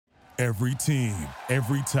Every team,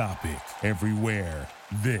 every topic, everywhere.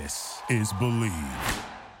 This is Believe.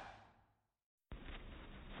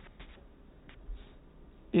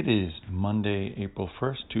 It is Monday, April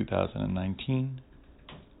 1st, 2019.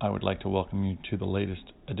 I would like to welcome you to the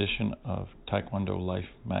latest edition of Taekwondo Life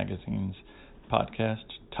Magazine's podcast,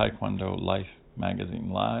 Taekwondo Life Magazine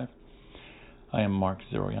Live. I am Mark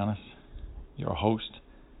Zerianis, your host,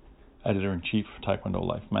 editor-in-chief of Taekwondo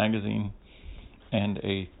Life Magazine, and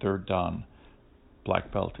a third Dan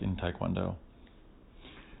black belt in Taekwondo.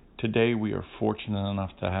 Today we are fortunate enough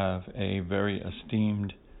to have a very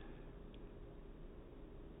esteemed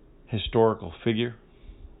historical figure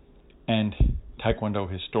and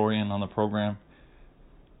Taekwondo historian on the program,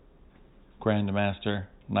 Grandmaster,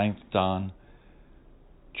 9th Dan,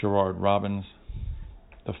 Gerard Robbins,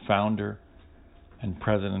 the founder and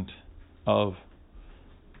president of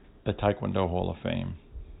the Taekwondo Hall of Fame.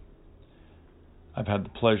 I've had the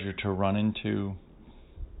pleasure to run into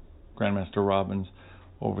Grandmaster Robbins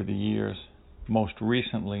over the years. Most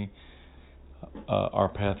recently, our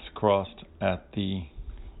paths crossed at the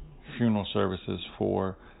funeral services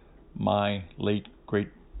for my late great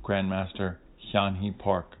Grandmaster Hyun Hee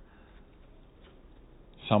Park,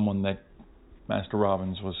 someone that Master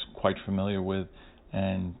Robbins was quite familiar with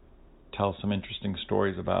and tells some interesting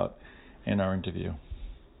stories about in our interview.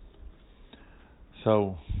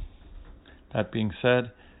 So, that being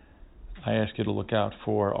said, I ask you to look out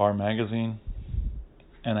for our magazine,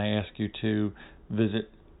 and I ask you to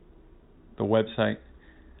visit the website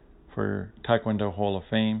for Taekwondo Hall of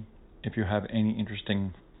Fame. If you have any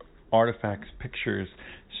interesting artifacts, pictures,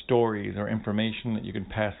 stories, or information that you can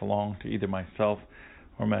pass along to either myself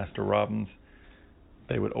or Master Robbins,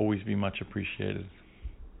 they would always be much appreciated.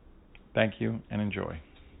 Thank you and enjoy.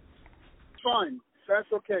 Fine.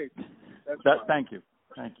 That's okay. Thank you.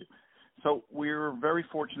 So we're very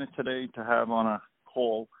fortunate today to have on a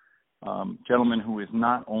call a gentleman who is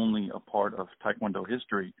not only a part of Taekwondo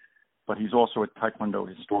history, but he's also a Taekwondo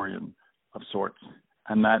historian of sorts,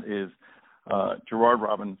 and that is Gerard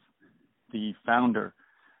Robbins, the founder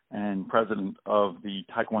and president of the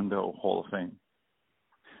Taekwondo Hall of Fame.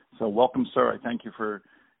 So welcome, sir. I thank you for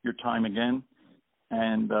your time again,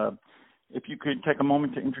 and if you could take a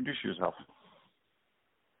moment to introduce yourself.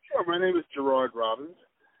 Sure. My name is Gerard Robbins,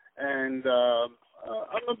 and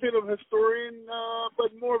I'm a bit of a historian,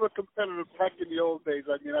 but more of a competitor. Back in the old days,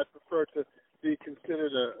 I mean, I prefer to be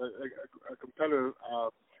considered a competitor.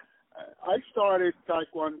 I started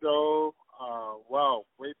Taekwondo,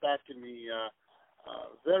 way back in the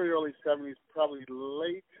very early 70s, probably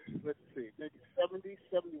late, maybe 70,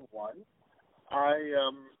 71.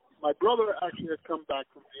 My brother actually had come back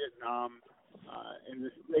from Vietnam in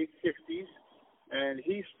the late 60s, and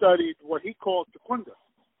he studied what he called Taekwondo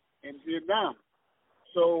in Vietnam.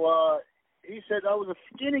 So he said, I was a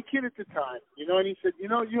skinny kid at the time, and he said,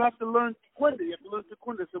 you have to learn Taekwondo. You have to learn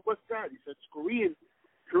Taekwondo. I said, what's that? He said, it's Korean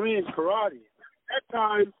karate. At that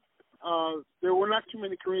time, there were not too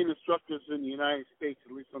many Korean instructors in the United States,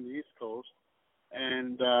 at least on the East Coast.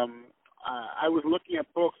 And I was looking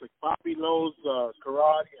at books like Bobby Lowe's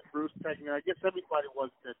Karate and Bruce Technique. I guess everybody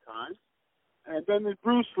was at that time. And then the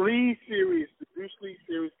Bruce Lee series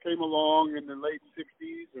came along in the late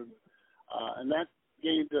 60s, and that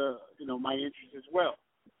gained, my interest as well.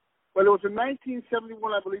 But it was in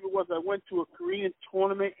 1971, I believe it was, I went to a Korean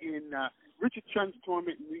tournament in Richard Chun's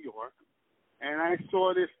tournament in New York, and I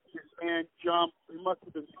saw this man jump. He must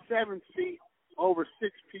have been 7 feet over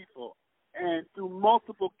 6 people, and through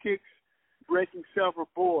multiple kicks, breaking several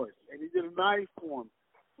boards. And he did a knife form.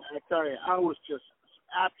 And I tell you, I was just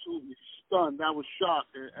absolutely stunned. I was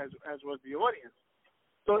shocked, as was the audience.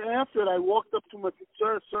 So after that, I walked up to him and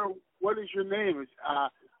said, Sir, what is your name? Is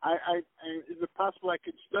it possible I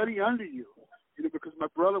could study under you? Because my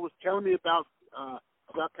brother was telling me about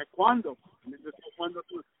Taekwondo. And he said, Taekwondo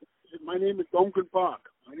too. He said, my name is Dongkun Park.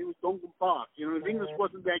 His English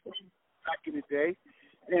wasn't that good back in the day.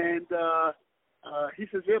 And he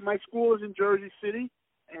says, yeah, my school is in Jersey City,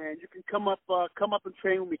 and you can come up and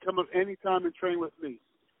train with me. Come up anytime and train with me.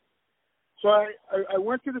 So I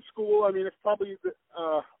went to the school. I mean, it's probably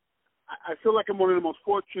I feel like I'm one of the most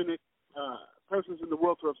fortunate persons in the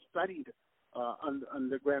world to have studied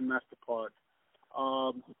under Grandmaster Park.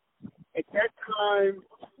 At that time,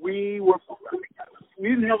 we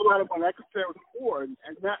didn't have a lot of money. I could say I was poor, and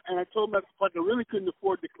I told Master Park I really couldn't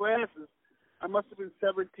afford the classes. I must have been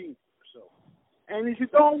 17 or so. And he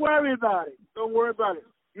said, don't worry about it.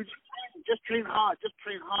 You just train hard.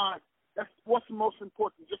 That's what's most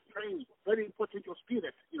important. Just train. Very important your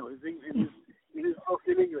spirit, in his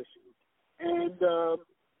broken English. And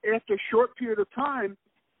after a short period of time,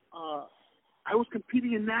 I was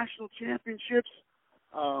competing in national championships.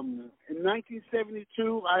 In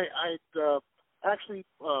 1972, I actually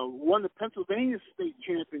won the Pennsylvania State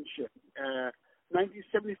Championship.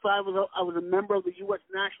 1975, I was a member of the U.S.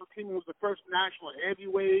 national team. It was the first national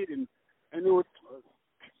heavyweight, and there were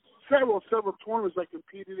several tournaments I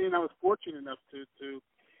competed in. I was fortunate enough to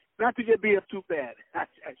not to get beat up too bad, I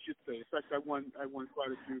should say. In fact, I won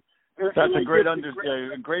quite a few. That's a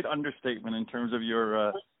great understatement in terms of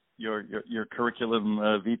your curriculum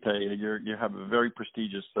vitae. You have a very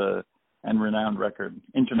prestigious and renowned record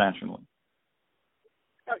internationally.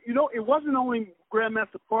 It wasn't only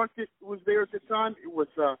Grandmaster Park that was there at the time. It was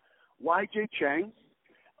Y.J. Chang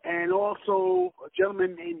and also a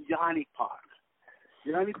gentleman named Yanni Park.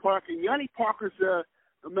 Yanni Parker's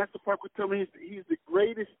Master Park would tell me he's the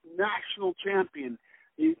greatest national champion.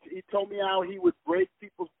 He told me how he would break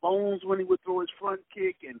people's bones when he would throw his front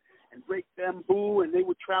kick and break bamboo, and they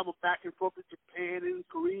would travel back and forth to Japan and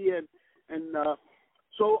Korea. And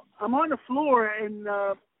so I'm on the floor, and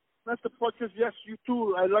Master Park says, "Yes, you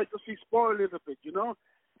too. I'd like to see spar a little bit,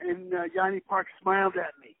 And Yanni Park smiled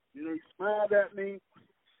at me. He smiled at me,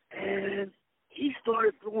 and he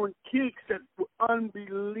started throwing kicks that were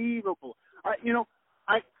unbelievable.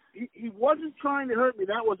 He wasn't trying to hurt me.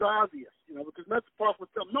 That was obvious, because Master Park would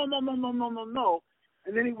tell him, no.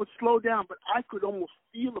 And then he would slow down, but I could almost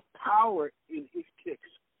feel the power in his kicks.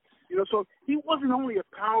 So he wasn't only a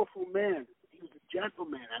powerful man, he was a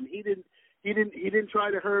gentleman. I mean, he didn't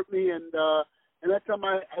try to hurt me, and that time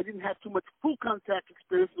I didn't have too much full contact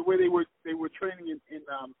experience the way they were training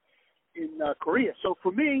in Korea. So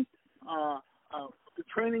for me, the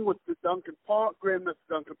training with the Grandmaster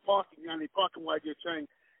Duncan Park and Yanni Park and Y.J. Chang,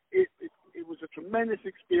 it was a tremendous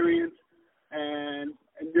experience, and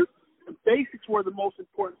the basics were the most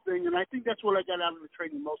important thing, and I think that's what I got out of the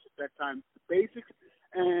training most at that time, the basics,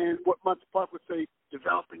 and what Master Park would say,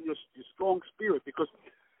 developing your strong spirit, because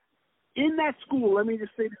in that school, let me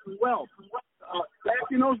just say this as well,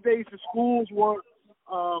 back in those days, the schools were,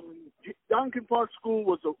 Duncan Park School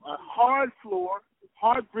was a hard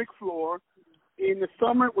brick floor. In the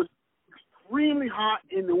summer, it was extremely hot.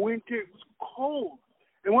 In the winter, it was cold.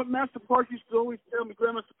 And what Master Park used to always tell me,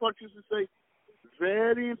 Grandmaster Park used to say,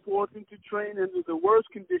 very important to train under the worst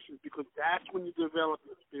conditions, because that's when you develop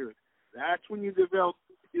your spirit. That's when you develop,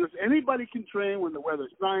 anybody can train when the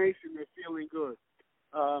weather's nice and they're feeling good.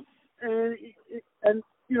 And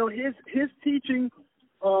his teaching,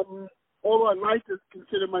 although I like to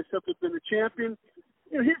consider myself to have been a champion,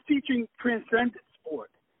 his teaching transcended sport.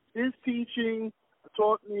 His teaching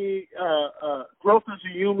taught me growth as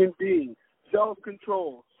a human being,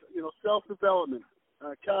 self-control, self-development,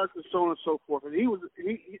 character, so on and so forth. And he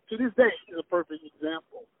to this day is a perfect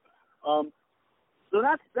example. So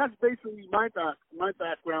that's basically my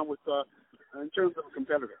background with in terms of a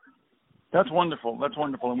competitor. That's wonderful.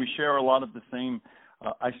 And we share a lot of the same.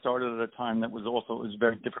 I started at a time that was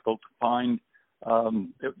very difficult to find.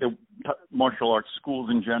 The martial arts schools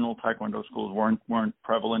in general, Taekwondo schools weren't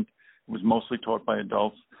prevalent. It was mostly taught by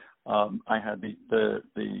adults. I had the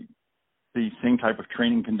same type of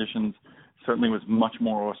training conditions. Certainly was much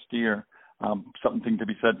more austere. Something to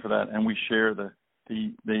be said for that. And we share the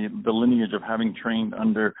lineage of having trained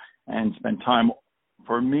under and spent time,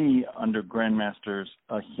 for me, under Grandmasters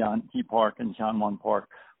Hyun Hee Park and Hyunwon Park,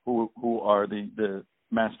 who are the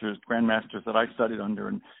grandmasters that I studied under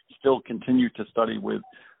and still continue to study with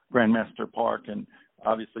Grandmaster Park. And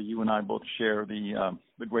obviously you and I both share the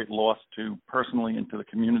great loss personally and to the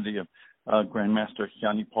community of Grandmaster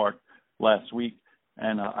Hyun Park last week.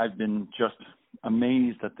 And I've been just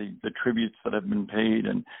amazed at the tributes that have been paid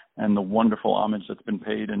and the wonderful homage that's been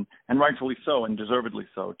paid, and rightfully so and deservedly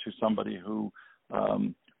so, to somebody who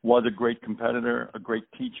was a great competitor, a great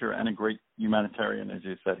teacher, and a great humanitarian. As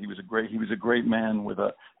you said, he was a great man with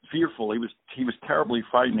a fearful. He was terribly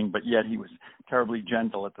frightening, but yet he was terribly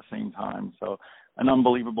gentle at the same time. So an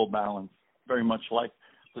unbelievable balance, very much like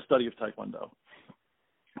the study of Taekwondo.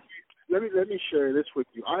 Let me share this with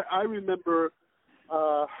you. I remember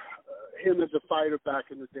him as a fighter back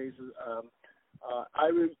in the days.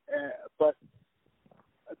 But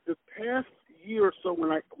the past year or so,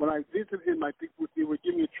 when I visited him, I think they were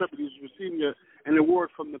giving me a trip. He was receiving an award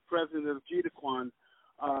from the president of Jidaquan.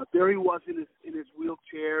 There he was in his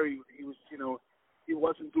wheelchair. He was, he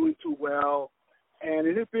wasn't doing too well, and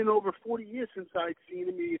it had been over 40 years since I'd seen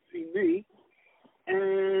him. He had seen me,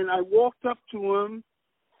 and I walked up to him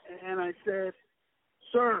and I said,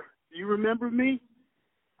 "Sir, do you remember me?"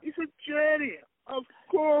 He said, "Jerry, of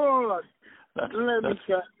course." Let me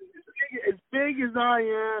tell you, as big as I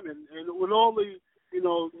am, and with all the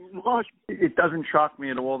Marsh. It doesn't shock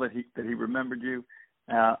me at all that he remembered you.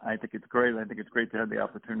 I think it's great. I think it's great to have the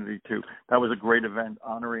opportunity to. That was a great event,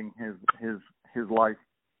 honoring his life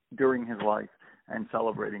during his life and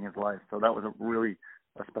celebrating his life. So that was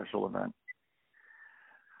a special event.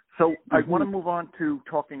 So I want to move on to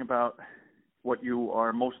talking about what you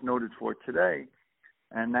are most noted for today,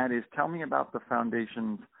 and that is, tell me about the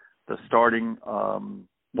foundation's, the starting,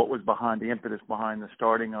 what was behind the impetus behind the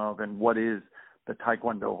starting of, and what is the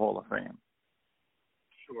Taekwondo Hall of Fame?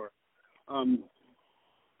 Sure. Well,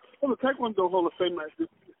 the Taekwondo Hall of Fame,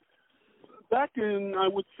 back in, I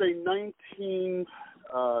would say,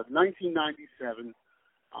 1997,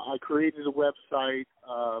 I created a website,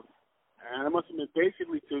 and I must admit,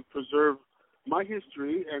 basically to preserve my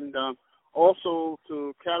history and also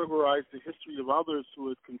to categorize the history of others who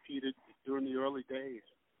had competed during the early days.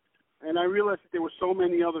 And I realized that there were so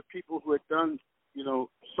many other people who had done,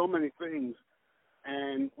 so many things.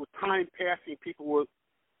 And with time passing, people were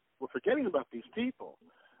forgetting about these people.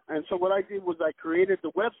 And so what I did was I created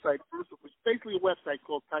the website. First, it was basically a website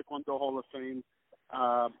called Taekwondo Hall of Fame,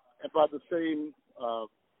 by the same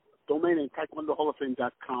domain name,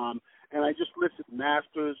 taekwondohalloffame.com. And I just listed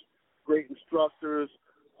masters, great instructors,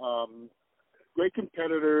 great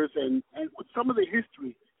competitors, and with some of the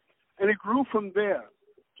history. And it grew from there.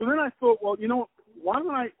 So then I thought, well, why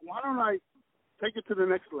don't I take it to the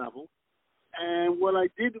next level? And what I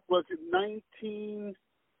did was in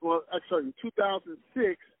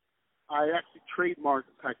 2006, I actually trademarked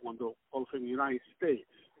the Taekwondo Hall of Fame in the United States.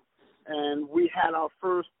 And we had our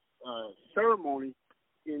first ceremony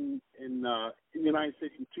in the United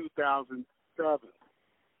States in 2007.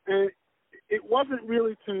 And it wasn't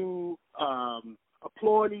really to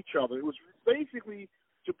applaud each other. It was basically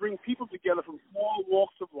to bring people together from all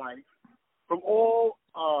walks of life, from all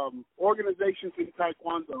organizations in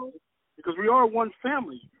Taekwondo, because we are one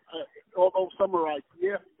family. Although some are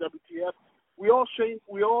IPF, WTF, we all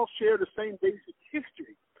share the same basic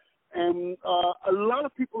history. And a lot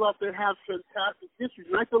of people out there have fantastic histories,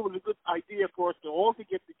 and I thought it was a good idea for us to all to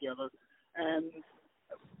get together and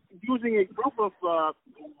using a group of a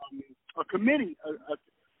committee.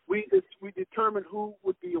 We determined who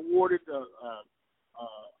would be awarded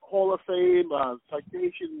Hall of Fame,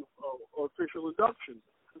 citation, or official induction.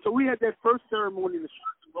 And so we had that first ceremony in the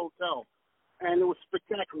Sheraton Hotel, and it was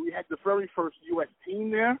spectacular. We had the very first U.S. team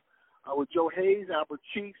there with Joe Hayes, Albert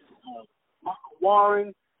Cheeks, Michael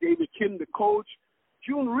Warren, David Kim, the coach.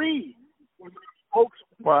 June Reed was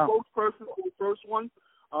the spokesperson for the first one.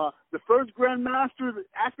 The first Grandmaster, the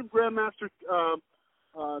active Grandmaster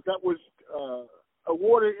that was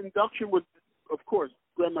awarded induction was, of course,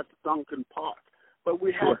 Grandmaster Duncan Park. But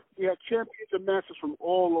we had champions and masters from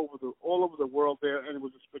all over the world there, and it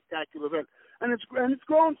was a spectacular event. And it's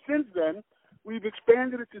grown since then. We've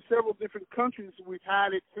expanded it to several different countries. We've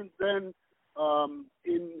had it since then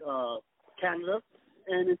in Canada,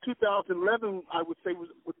 and in 2011, I would say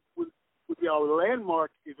would be our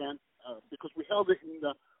landmark event because we held it in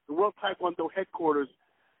the World Taekwondo headquarters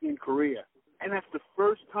in Korea, and that's the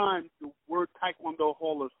first time the word Taekwondo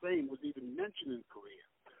Hall of Fame was even mentioned in Korea.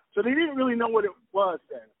 So they didn't really know what it was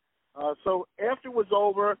then. So after it was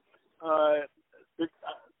over, I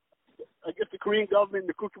guess the Korean government and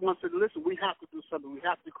the Kukuman said, listen, we have to do something. We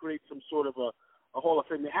have to create some sort of a Hall of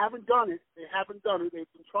Fame. They haven't done it. They've been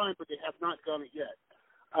trying, but they have not done it yet.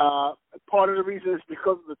 Part of the reason is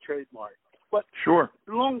because of the trademark. But sure.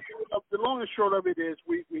 The long and short of it is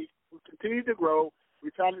we continue to grow.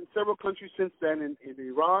 We've had it in several countries since then, in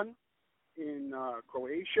Iran, in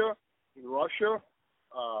Croatia, in Russia,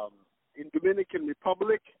 in Dominican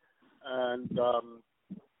Republic, and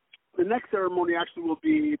the next ceremony actually will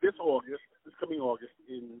be this coming August,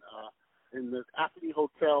 in the Athene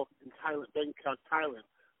Hotel in Thailand, Bangkok, Thailand,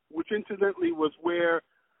 which incidentally was where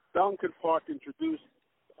Duncan Park introduced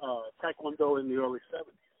Taekwondo in the early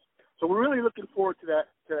 70s. So we're really looking forward to that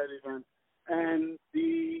event, and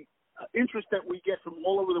the interest that we get from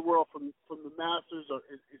all over the world from the masters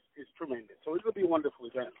is tremendous. So it'll be a wonderful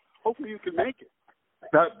event. Hopefully you can make it.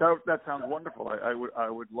 That sounds wonderful. I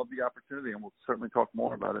would love the opportunity, and we'll certainly talk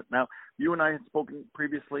more about it. Now, you and I had spoken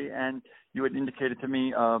previously, and you had indicated to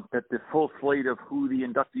me that the full slate of who the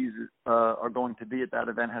inductees are going to be at that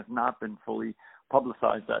event has not been fully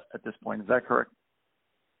publicized at this point. Is that correct?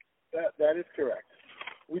 That is correct.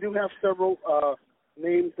 We do have several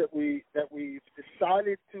names that we've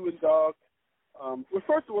decided to induct. Well,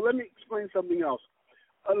 first of all, let me explain something else.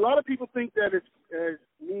 A lot of people think that it's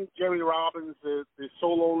me, Jerry Robbins, the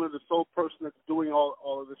sole owner, the sole person that's doing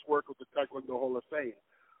all of this work with the Taekwondo Hall of Fame.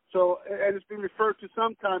 So, and it's been referred to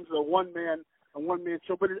sometimes as a one-man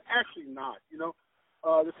show, but it's actually not.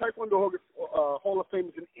 the Taekwondo Hall of Fame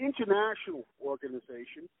is an international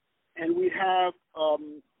organization, and we have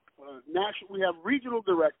we have regional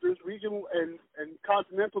directors, regional and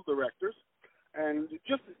continental directors, and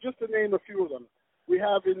just to name a few of them. We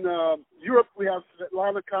have in Europe, we have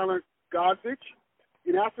Svetlana Kana-Godvich.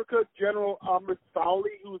 In Africa, General Ahmed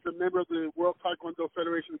Fowley, who is a member of the World Taekwondo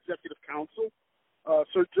Federation Executive Council.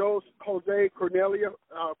 Sir Jose Cornelia,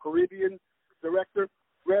 Caribbean director.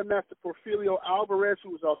 Grandmaster Porfirio Alvarez,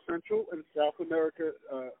 who is our Central and South America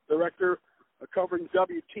director, covering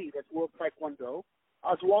WT, that's World Taekwondo.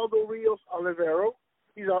 Oswaldo Rios Olivero,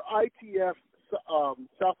 he's our ITF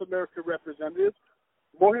South America representative.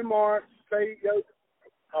 Mohimar Sayed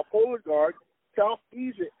Polagard, South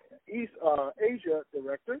Asia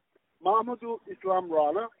director. Mahmoudou Islam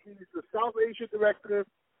Rana, he's the South Asia director.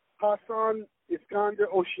 Hassan Iskander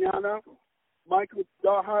Oceania, Michael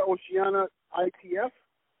Daha Oceania ITF.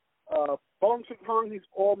 Bong Suk-hong, he's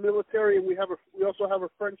all military, and we also have a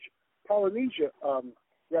French Polynesia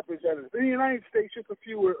representative. In the United States, just a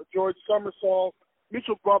few were George Somersault,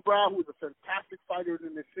 Mitchell Brown, who was a fantastic fighter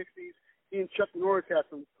in the 60s. He and Chuck Norris had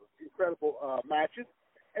some incredible matches.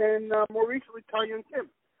 And more recently, Tai Yun Kim,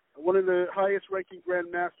 one of the highest-ranking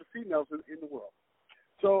grandmaster females in the world.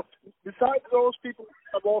 So besides those people, we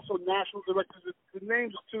have also national directors. The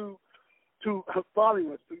names are too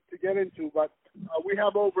voluminous to get into, but we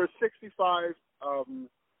have over 65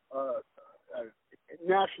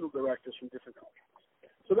 national directors from different countries.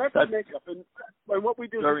 So that's the makeup. And what we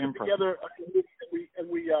do is we put together a committee, and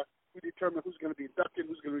we determine who's going to be inducted,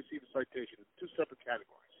 who's going to receive a citation. Two separate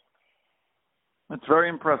categories. It's very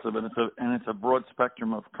impressive, and it's a broad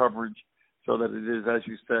spectrum of coverage, so that it is, as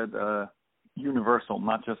you said, universal,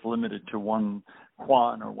 not just limited to one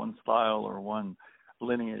Kwan or one style or one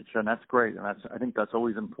lineage, and that's great. And I think that's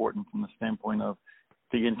always important from the standpoint of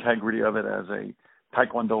the integrity of it as a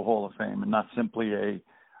Taekwondo Hall of Fame, and not simply a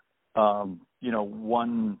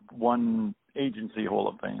one agency Hall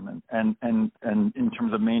of Fame, and in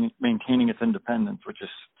terms of maintaining its independence, which is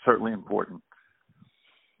certainly important.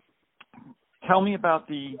 Tell me about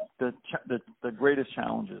the greatest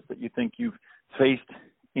challenges that you think you've faced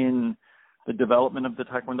in the development of the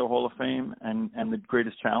Taekwondo Hall of Fame, and the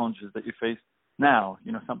greatest challenges that you face now.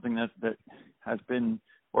 Something that has been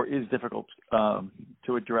or is difficult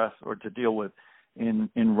to address or to deal with in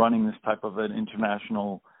running this type of an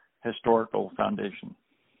international historical foundation.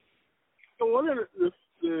 So one of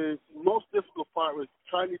the most difficult part was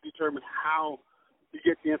trying to determine how to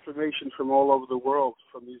get the information from all over the world,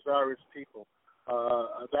 from these various people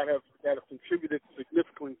that have contributed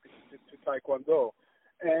significantly to Taekwondo.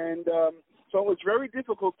 And so it was very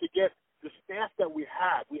difficult to get the staff that we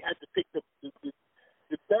had. We had to pick the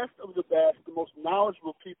best of the best, the most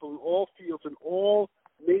knowledgeable people in all fields and all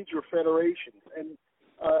major federations. And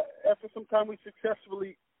after some time,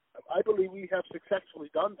 I believe we have successfully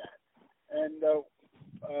done that. And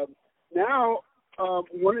now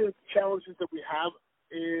one of the challenges that we have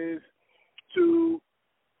is to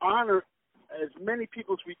honor as many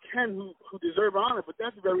people as we can who deserve honor, but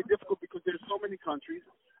that's very difficult because there's so many countries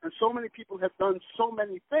and so many people have done so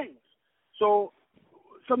many things. So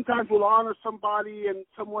sometimes we'll honor somebody and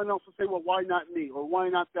someone else will say, well, why not me? Or why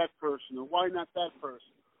not that person? Or why not that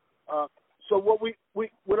person? So what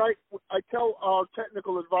I tell our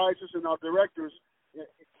technical advisors and our directors,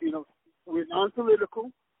 we're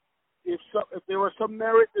non-political. If there was some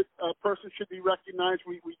merit that a person should be recognized,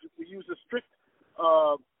 we use a strict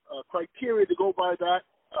criteria to go by that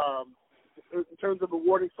in terms of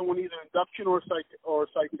awarding someone either induction or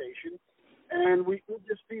citation. And we'll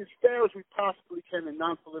just be as fair as we possibly can and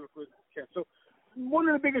non-political as we can. So one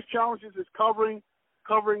of the biggest challenges is covering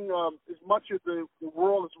as much of the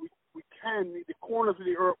world as we can, the corners of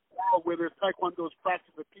the world where there's Taekwondo is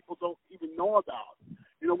practiced that people don't even know about.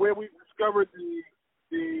 Where we discovered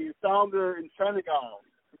the founder in Senegal,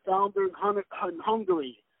 the founder in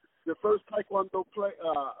Hungary, the first Taekwondo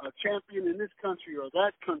champion in this country or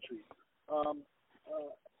that country.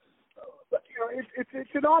 But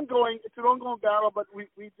it's an ongoing battle, but we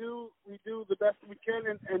do the best we can,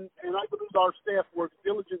 and I believe our staff works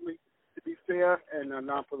diligently to be fair and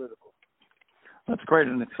non-political. That's great,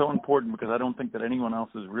 and it's so important because I don't think that anyone else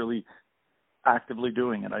is really actively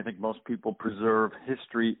doing it. I think most people preserve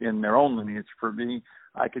history in their own lineage. For me,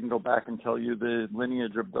 I can go back and tell you the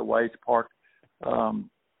lineage of the YH Park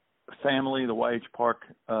family, the YH Park,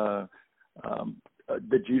 two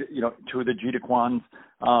of the Jitaquans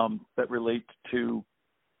that relate to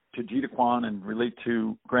Jitaquan and relate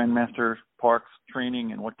to Grandmaster Park's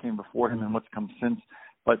training and what came before him and what's come since.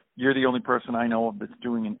 But you're the only person I know of that's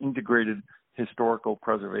doing an integrated historical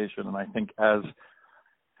preservation. And I think as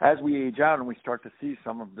as we age out and we start to see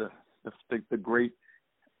some of the great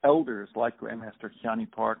elders like Grandmaster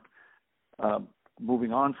Kiani Park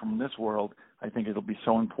moving on from this world, I think it'll be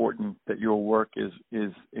so important that your work is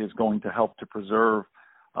going to help to preserve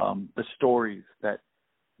the stories that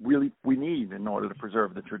really we need in order to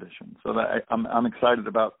preserve the tradition. So that I'm excited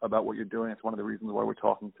about what you're doing. It's one of the reasons why we're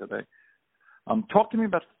talking today. Talk to me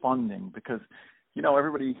about funding, because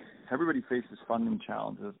everybody faces funding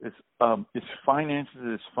challenges. Is finances,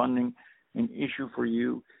 is funding an issue for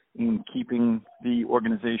you in keeping the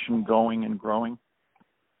organization going and growing?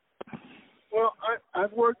 Well,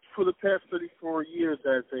 I've worked for the past 34 years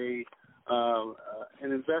as an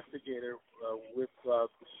investigator with the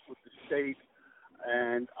state,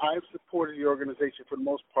 and I've supported the organization for the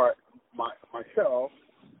most part myself.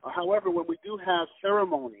 However, when we do have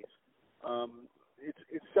ceremonies,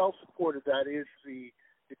 it's self-supported. That is, the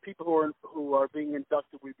people who are being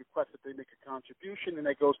inducted, we request that they make a contribution, and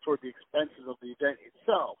that goes toward the expenses of the event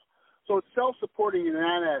itself. So it's self-supporting in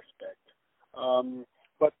that aspect.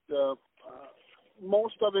 But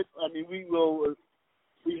most of it, I mean, we will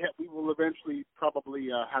eventually probably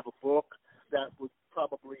have a book that would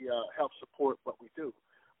probably help support what we do.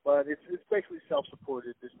 But it's basically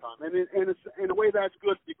self-supported this time, and it's, in a way that's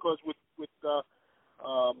good, because with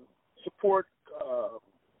support,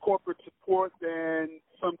 corporate support, then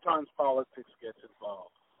sometimes politics gets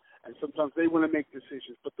involved, and sometimes they want to make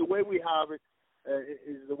decisions. But the way we have it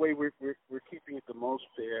is the way we're keeping it the most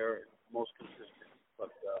fair and most consistent.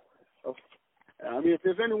 But I mean, if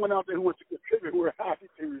there's anyone out there who wants to contribute, we're happy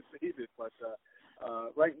to receive it. But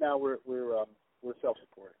right now we're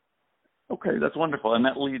self-supporting. Okay, that's wonderful, and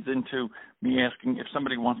that leads into me asking, if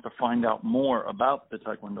somebody wants to find out more about the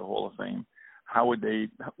Taekwondo Hall of Fame, what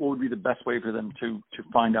would be the best way for them to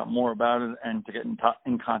find out more about it and to get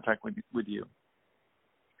in contact with you?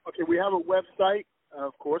 Okay, we have a website,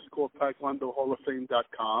 of course, called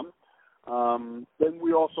TaekwondoHallOfFame.com. Then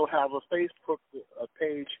we also have a Facebook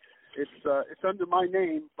page. It's under my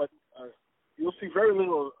name, but you'll see very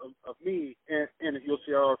little of me in it. You'll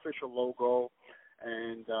see our official logo,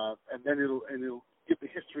 and then it'll give the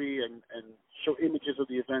history and show images of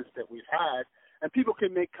the events that we've had, and people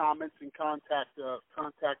can make comments and contact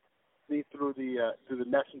me through the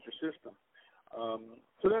messenger system.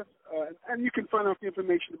 So that's and you can find out the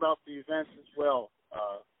information about the events as well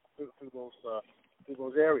through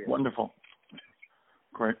those areas. Wonderful.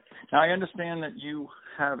 Great. Now, I understand that you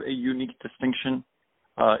have a unique distinction,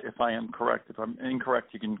 if I am correct. If I'm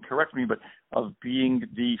incorrect, you can correct me, but of being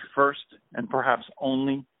the first and perhaps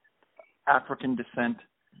only African descent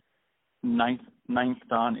ninth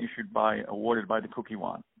Dan awarded by the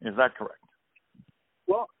Kukiwon. Is that correct?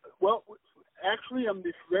 Well, actually, I'm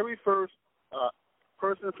the very first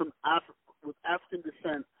person from with African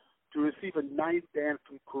descent to receive a ninth Dan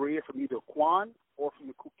from Korea, from either Kwan or from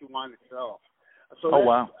the Kukiwon itself. So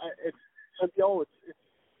wow!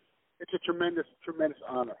 It's a tremendous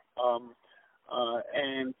honor,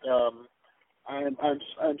 and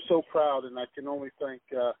I'm so proud, and I can only thank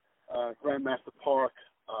Grandmaster Park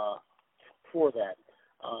for that.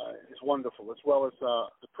 It's wonderful, as well as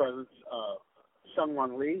the president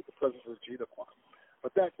Seungwon Lee, the president of Jida Kwan.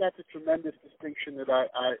 But that's a tremendous distinction that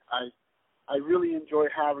I really enjoy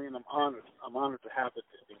having, and I'm honored to have that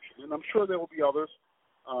distinction, and I'm sure there will be others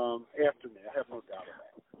after me. I have no doubt of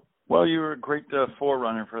that. Well, you're a great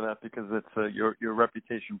forerunner for that, because it's your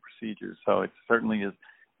reputation precedes, so it certainly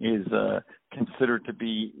is considered to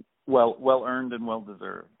be well earned and well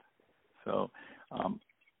deserved. So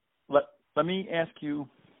let me ask you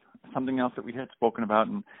something else that we had spoken about,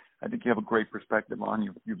 and I think you have a great perspective on.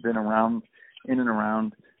 You've been in and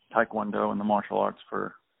around Taekwondo and the martial arts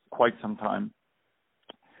for quite some time.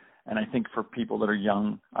 And I think for people that are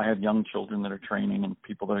young, I have young children that are training, and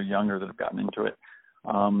people that are younger that have gotten into it,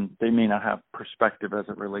 they may not have perspective as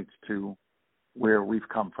it relates to where we've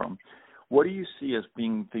come from. What do you see as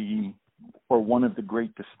being one of the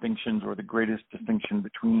great distinctions, or the greatest distinction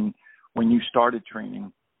between when you started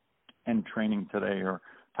training and training today, or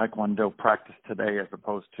Taekwondo practice today as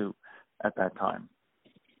opposed to at that time?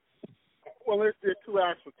 Well, there are two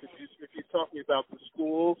aspects. If you're talking about the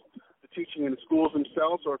schools, the teaching in the schools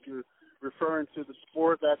themselves, or if you're referring to the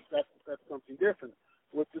sport, that's something different.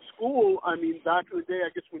 With the school, I mean, back in the day, I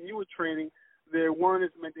guess when you were training, there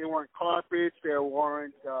weren't carpets, there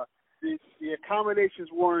weren't the accommodations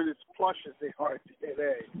weren't as plush as they are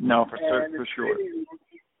today. No, for sure.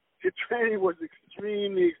 The training was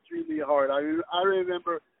extremely hard. I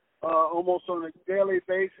remember almost on a daily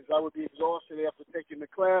basis, I would be exhausted after taking the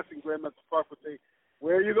class, and Grandmaster Park would say,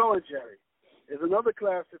 "Where are you going, Jerry?" There's another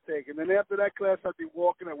class to take. And then after that class, I'd be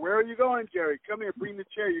walking up. Where are you going, Jerry? Come here, bring the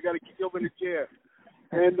chair. You got to get over in the chair.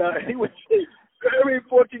 And he would say, very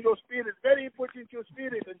important your spirit. Very important your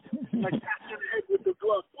spirit. And like tap your head with the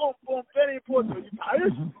glove. Boom, boom, very important. Are you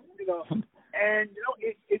tired? You know. And, you know,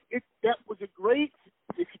 it that was a great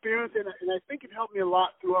experience. And I think it helped me a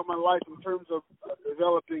lot throughout my life in terms of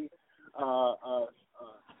developing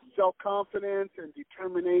self-confidence and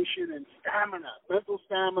determination and stamina, mental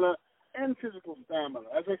stamina and physical stamina.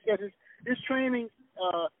 As I said, his training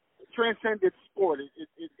transcended sport.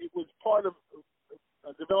 It was part of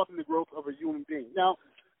developing the growth of a human being. Now,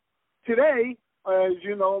 today, as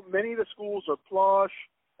you know, many of the schools are plush.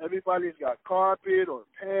 Everybody's got carpet or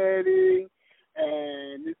padding,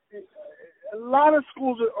 and a lot of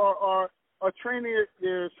schools are training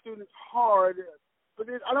their students hard. But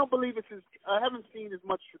I don't believe I haven't seen as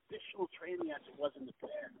much traditional training as it was in the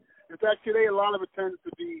past. In fact, today a lot of it tends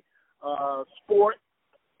to be sport,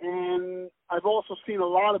 and I've also seen a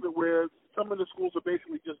lot of it where some of the schools are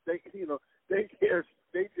basically just daycare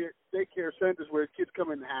centers where kids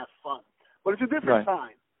come in and have fun. But it's a different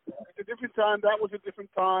time. It's a different time. That was a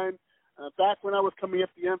different time. Back when I was coming up,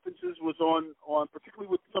 the emphasis was on particularly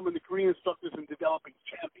with some of the Korean instructors in developing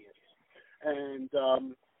champions, and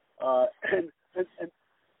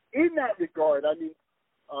in that regard, I mean,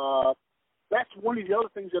 that's one of the other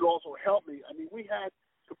things that also helped me. I mean, we had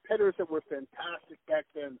competitors that were fantastic back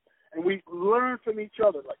then, and we learned from each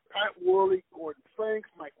other, like Pat Worley, Gordon Franks,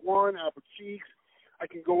 Mike Warren, Albert Cheeks. I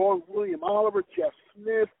can go on, William Oliver, Jeff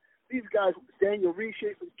Smith. These guys, Daniel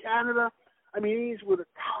Riche from Canada. I mean, these were the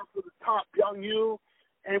top, Young Yu,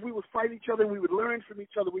 and we would fight each other, and we would learn from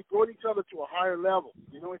each other. We brought each other to a higher level.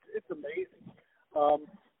 You know, it's amazing. I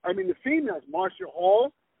mean, the females, Marcia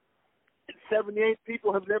Hall, 78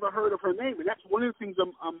 people have never heard of her name, and that's one of the things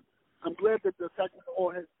I'm glad that the Taekwondo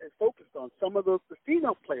Hall has focused on. Some of the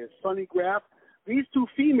female players, Sunny Graf, these two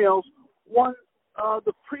females won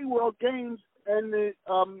the pre-World Games and the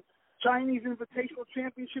Chinese Invitational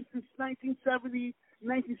Championship since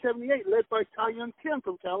 1978, led by Tai-Yun Kim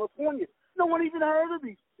from California. No one even heard of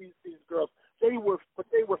these girls. They were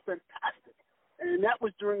fantastic, and that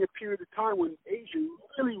was during a period of time when Asia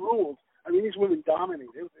really ruled. I mean, these women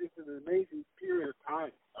dominated. It was an amazing period of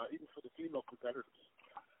time, even for the female competitors.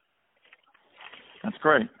 That's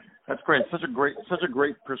great. Such a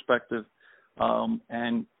great perspective,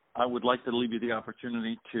 and I would like to leave you the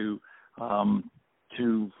opportunity to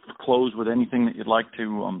close with anything that you'd like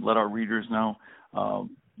to let our readers know.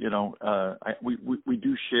 We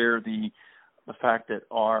do share the fact that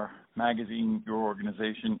our magazine, your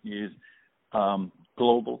organization, is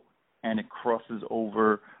global, and it crosses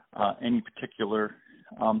over any particular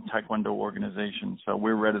Taekwondo organization. So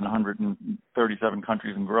we're read in 137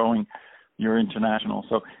 countries and growing. You're international.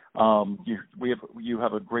 So you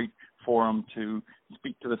have a great forum to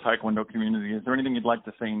speak to the Taekwondo community. Is there anything you'd like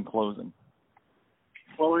to say in closing?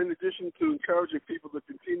 Well, in addition to encouraging people to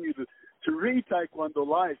continue to read Taekwondo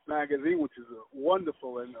Life magazine, which is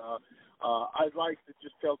wonderful, and I'd like to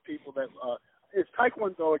just tell people that it's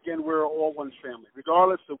Taekwondo, again, we're all one family,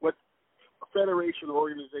 regardless of what federation or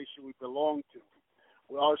organization we belong to.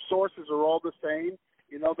 Well, our sources are all the same.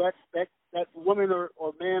 You know, that woman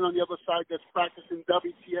or man on the other side that's practicing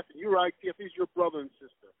WTF and you're ITF, he's your brother and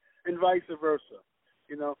sister, and vice versa.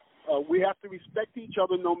 You know, we have to respect each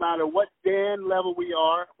other no matter what Dan level we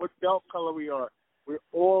are, what belt color we are. We're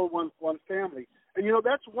all one family. And, you know,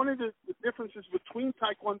 that's one of the differences between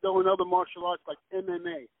Taekwondo and other martial arts like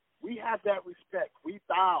MMA. We have that respect. We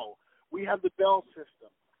bow. We have the bell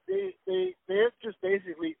system. They're just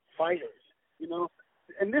basically fighters, you know.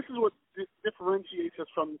 And this is what differentiates us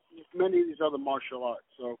from many of these other martial arts.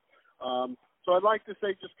 So I'd like to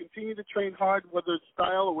say just continue to train hard, whether it's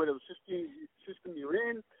style or whatever system you're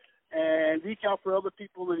in, and reach out for other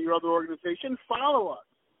people in your other organization. Follow us.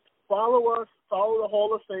 Follow the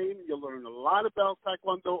Hall of Fame. You'll learn a lot about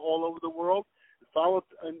Taekwondo all over the world. Follow,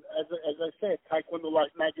 and as I said, Taekwondo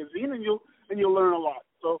Life magazine, and you'll learn a lot.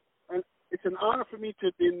 So, and it's an honor for me to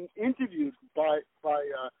have been interviewed by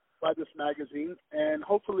this magazine, and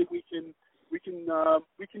hopefully we can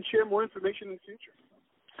share more information in the future.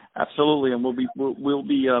 Absolutely, and we'll be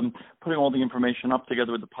putting all the information up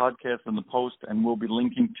together with the podcast and the post, and we'll be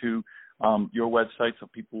linking to your website so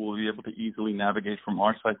people will be able to easily navigate from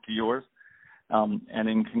our site to yours. And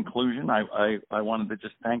in conclusion, I wanted to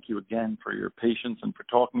just thank you again for your patience and for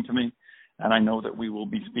talking to me. And I know that we will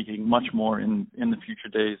be speaking much more in the future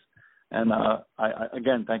days. And I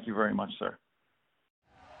again, thank you very much, sir.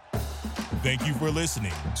 Thank you for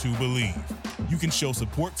listening to Believe. You can show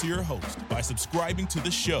support to your host by subscribing to the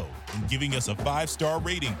show and giving us a 5-star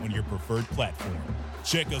rating on your preferred platform.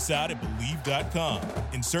 Check us out at Believe.com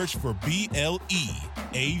and search for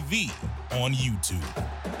BLEAV on YouTube.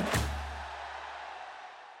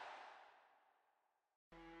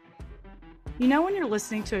 You know when you're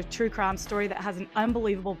listening to a true crime story that has an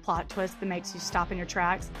unbelievable plot twist that makes you stop in your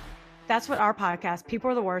tracks? That's what our podcast, People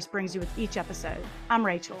Are the Worst, brings you with each episode. I'm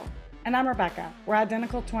Rachel. And I'm Rebecca. We're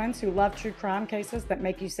identical twins who love true crime cases that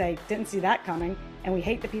make you say, didn't see that coming, and we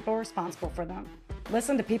hate the people responsible for them.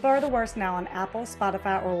 Listen to People Are the Worst now on Apple,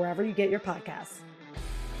 Spotify, or wherever you get your podcasts.